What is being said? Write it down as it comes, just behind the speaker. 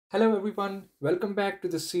Hello everyone, welcome back to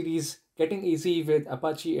the series Getting Easy with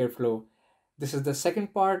Apache Airflow. This is the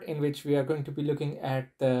second part in which we are going to be looking at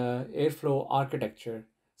the Airflow architecture,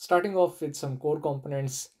 starting off with some core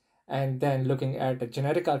components and then looking at a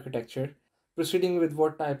generic architecture, proceeding with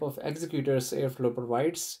what type of executors Airflow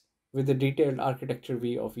provides with the detailed architecture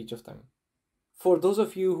view of each of them. For those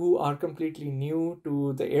of you who are completely new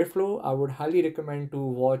to the Airflow, I would highly recommend to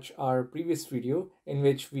watch our previous video in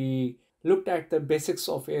which we looked at the basics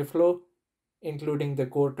of Airflow, including the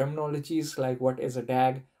core terminologies like what is a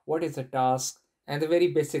DAG, what is a task, and the very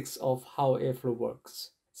basics of how Airflow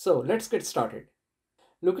works. So let's get started.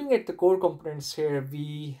 Looking at the core components here,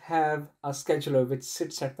 we have a scheduler which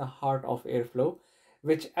sits at the heart of Airflow,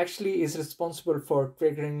 which actually is responsible for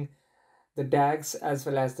triggering the DAGs as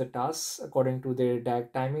well as the tasks according to their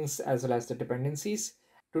DAG timings as well as the dependencies.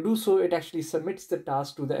 To do so, it actually submits the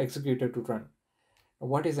task to the executor to run.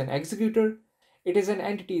 What is an executor? It is an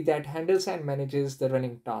entity that handles and manages the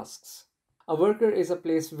running tasks. A worker is a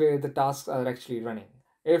place where the tasks are actually running.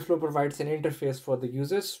 Airflow provides an interface for the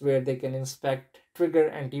users where they can inspect, trigger,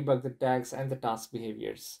 and debug the tags and the task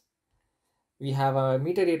behaviors. We have a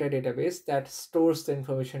metadata database that stores the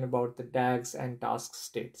information about the DAGs and task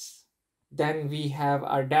states. Then we have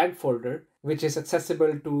our DAG folder, which is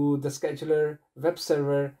accessible to the scheduler, web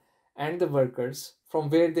server, and the workers, from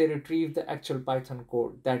where they retrieve the actual Python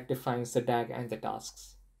code that defines the DAG and the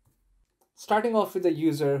tasks. Starting off with the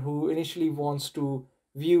user who initially wants to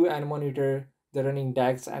view and monitor the running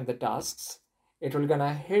DAGs and the tasks, it will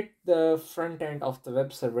gonna hit the front end of the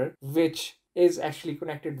web server, which is actually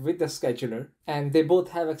connected with the scheduler, and they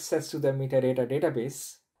both have access to the metadata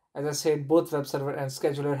database. As I said, both web server and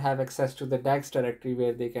scheduler have access to the DAGs directory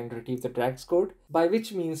where they can retrieve the DAGs code, by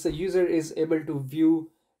which means the user is able to view,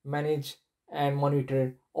 manage, and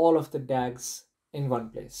monitor all of the DAGs in one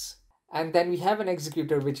place. And then we have an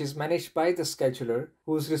executor which is managed by the scheduler,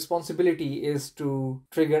 whose responsibility is to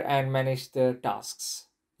trigger and manage the tasks,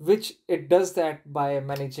 which it does that by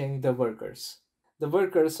managing the workers. The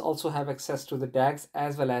workers also have access to the DAGs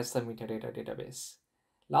as well as the metadata database.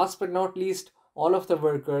 Last but not least, all of the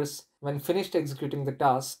workers, when finished executing the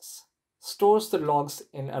tasks, stores the logs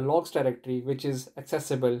in a logs directory which is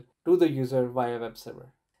accessible to the user via web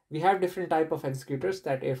server. We have different type of executors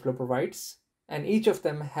that Airflow provides, and each of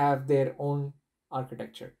them have their own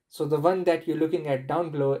architecture. So the one that you're looking at down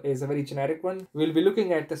below is a very generic one. We'll be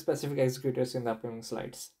looking at the specific executors in the upcoming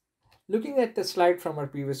slides. Looking at the slide from our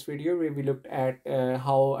previous video where we looked at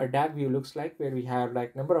how a DAG view looks like, where we have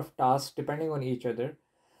like number of tasks depending on each other.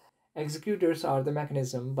 Executors are the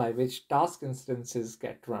mechanism by which task instances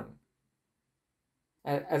get run.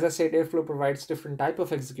 As I said, Airflow provides different type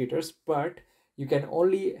of executors, but you can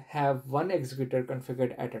only have one executor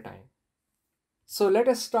configured at a time. So let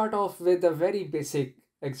us start off with a very basic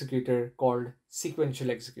executor called Sequential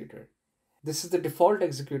Executor. This is the default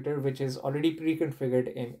executor which is already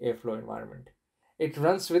pre-configured in Airflow environment. It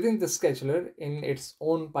runs within the scheduler in its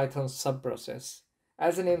own Python subprocess.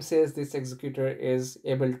 As the name says, this executor is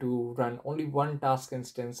able to run only one task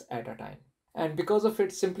instance at a time. And because of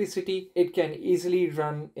its simplicity, it can easily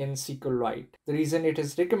run in SQLite. The reason it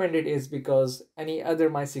is recommended is because any other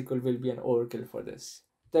MySQL will be an overkill for this.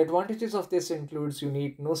 The advantages of this includes you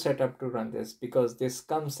need no setup to run this because this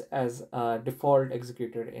comes as a default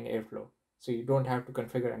executor in Airflow. So you don't have to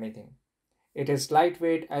configure anything. It is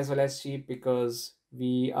lightweight as well as cheap because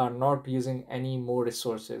we are not using any more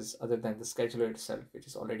resources other than the scheduler itself, which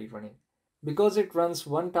is already running. Because it runs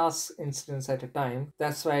one task instance at a time,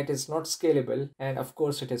 that's why it is not scalable, and of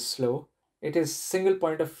course it is slow. It is single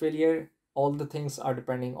point of failure. All the things are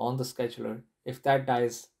depending on the scheduler. If that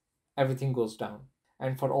dies, everything goes down.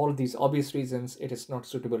 And for all these obvious reasons, it is not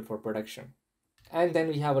suitable for production. And then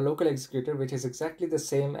we have a local executor, which is exactly the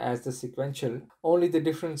same as the sequential. Only the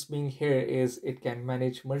difference being here is it can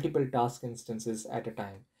manage multiple task instances at a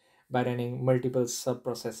time by running multiple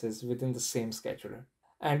sub-processes within the same scheduler.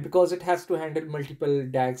 And because it has to handle multiple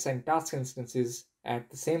DAGs and task instances at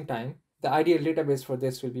the same time, the ideal database for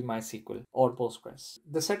this will be MySQL or Postgres.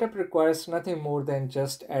 The setup requires nothing more than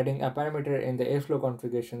just adding a parameter in the Airflow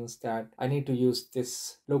configurations that I need to use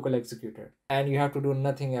this local executor. And you have to do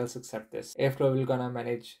nothing else except this. Airflow will gonna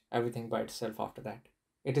manage everything by itself after that.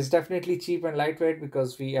 It is definitely cheap and lightweight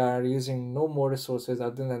because we are using no more resources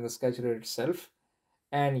other than the scheduler itself.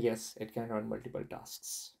 And yes, it can run multiple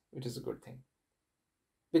tasks, which is a good thing.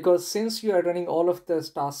 Because since you are running all of the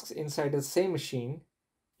tasks inside the same machine,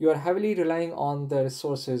 you are heavily relying on the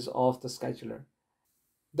resources of the scheduler.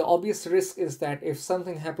 The obvious risk is that if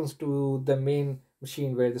something happens to the main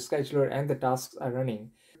machine where the scheduler and the tasks are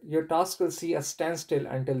running, your task will see a standstill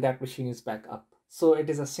until that machine is back up. So it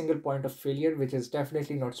is a single point of failure, which is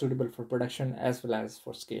definitely not suitable for production as well as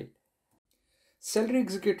for scale. Celery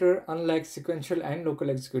Executor, unlike Sequential and Local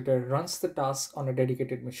Executor, runs the task on a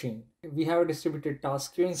dedicated machine. We have a distributed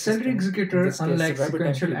task queuing Celery system, in Executor, this case the unlike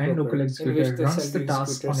Sequential RabbitMQ and Local broker, in which Executor, the runs Celery the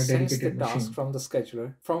task Executor on a sends the dedicated task machine. from the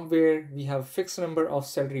scheduler, from where we have a fixed number of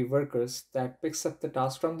Celery workers that picks up the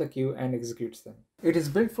task from the queue and executes them. It is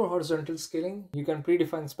built for horizontal scaling. You can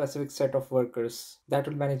predefine specific set of workers that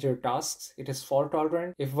will manage your tasks. It is fault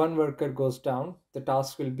tolerant. If one worker goes down, the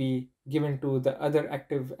task will be given to the other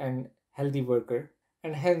active and healthy worker,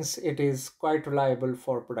 and hence it is quite reliable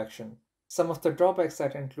for production. Some of the drawbacks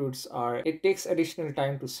that includes are it takes additional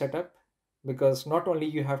time to set up, because not only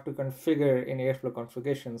you have to configure in Airflow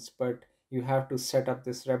configurations, but you have to set up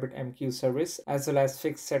this RabbitMQ service as well as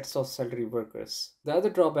fixed sets of Celery workers. The other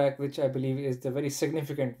drawback, which I believe is the very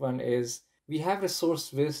significant one, is we have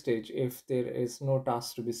resource wastage if there is no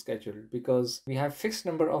task to be scheduled, because we have fixed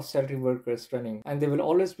number of Celery workers running and they will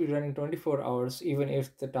always be running 24 hours even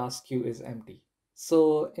if the task queue is empty.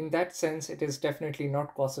 So in that sense, it is definitely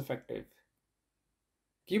not cost effective.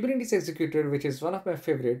 Kubernetes Executor, which is one of my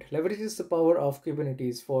favorite, leverages the power of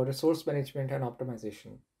Kubernetes for resource management and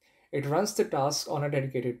optimization. It runs the tasks on a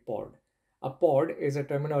dedicated pod. A pod is a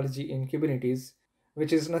terminology in Kubernetes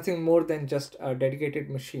which is nothing more than just a dedicated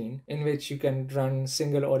machine in which you can run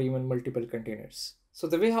single or even multiple containers. So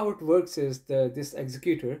the way how it works is this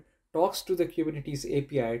executor talks to the Kubernetes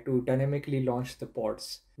API to dynamically launch the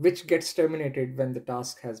pods, which gets terminated when the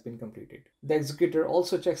task has been completed. The executor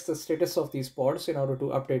also checks the status of these pods in order to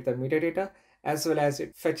update the metadata, as well as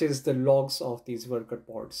it fetches the logs of these worker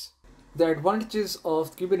pods. The advantages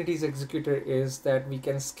of Kubernetes Executor is that we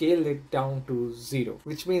can scale it down to 0,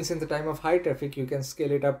 which means in the time of high traffic, you can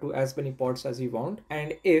scale it up to as many pods as you want.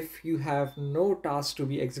 And if you have no task to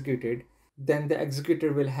be executed, then the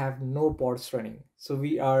executor will have no pods running. So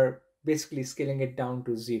we are basically scaling it down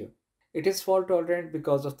to 0. It is fault tolerant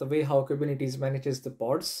because of the way how Kubernetes manages the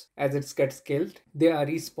pods. As it gets scaled, they are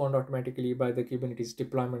respawned automatically by the Kubernetes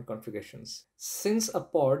deployment configurations. Since a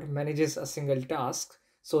pod manages a single task,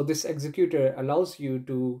 so this executor allows you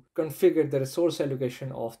to configure the resource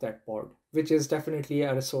allocation of that pod, which is definitely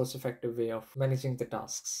a resource effective way of managing the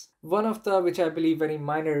tasks. One of the, which I believe, very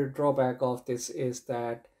minor drawback of this is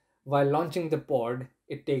that while launching the pod,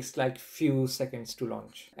 it takes like few seconds to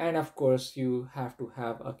launch. And of course, you have to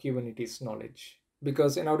have a Kubernetes knowledge,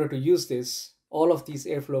 because in order to use this, all of these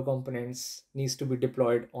Airflow components needs to be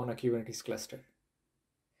deployed on a Kubernetes cluster.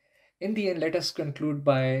 In the end, let us conclude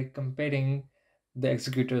by comparing the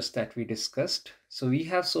executors that we discussed. So we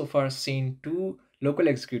have so far seen two local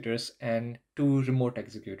executors and two remote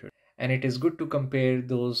executors, and it is good to compare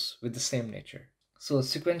those with the same nature. So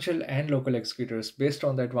sequential and local executors, based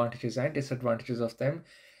on the advantages and disadvantages of them,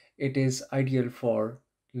 it is ideal for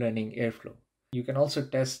learning Airflow. You can also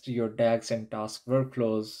test your DAGs and task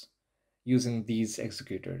workflows using these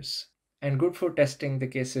executors, and good for testing the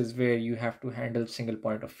cases where you have to handle single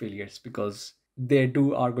point of failures, because they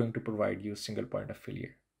are going to provide you single point of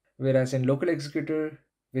failure. Whereas in local executor,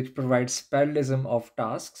 which provides parallelism of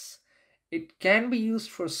tasks, it can be used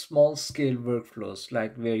for small scale workflows,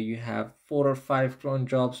 like where you have 4 or 5 cron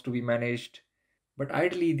jobs to be managed. But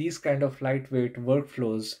ideally, these kind of lightweight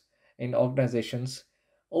workflows in organizations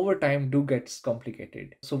over time do get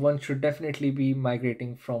complicated. So one should definitely be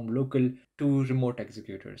migrating from local to remote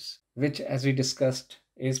executors, which, as we discussed,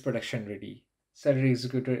 is production ready. Celery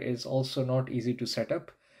Executor is also not easy to set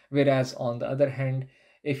up, whereas on the other hand,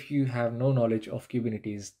 if you have no knowledge of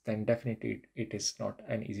Kubernetes, then definitely it is not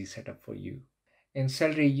an easy setup for you. In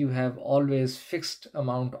Celery, you have always fixed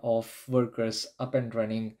amount of workers up and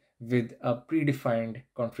running with a predefined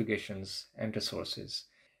configurations and resources.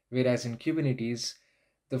 Whereas in Kubernetes,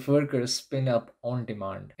 the workers spin up on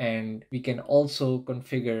demand, and we can also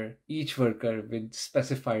configure each worker with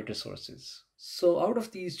specified resources. So out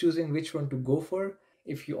of these, choosing which one to go for,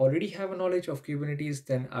 if you already have a knowledge of Kubernetes,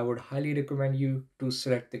 then I would highly recommend you to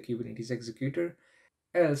select the Kubernetes executor.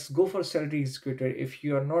 Else, go for Celery Executor if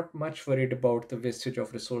you are not much worried about the wastage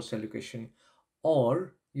of resource allocation,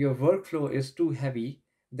 or your workflow is too heavy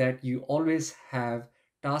that you always have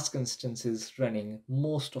task instances running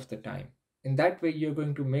most of the time. In that way, you're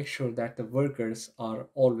going to make sure that the workers are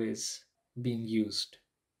always being used.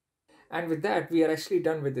 And with that, we are actually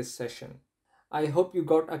done with this session. I hope you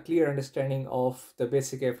got a clear understanding of the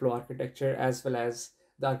basic Airflow architecture as well as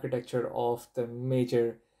the architecture of the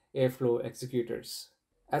major Airflow executors.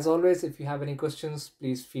 As always, if you have any questions,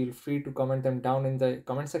 please feel free to comment them down in the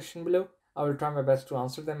comment section below. I will try my best to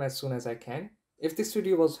answer them as soon as I can. If this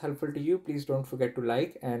video was helpful to you, please don't forget to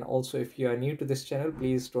like, and also if you are new to this channel,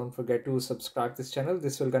 please don't forget to subscribe this channel.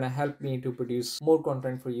 This will gonna help me to produce more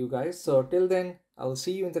content for you guys. So till then, I'll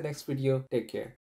see you in the next video. Take care.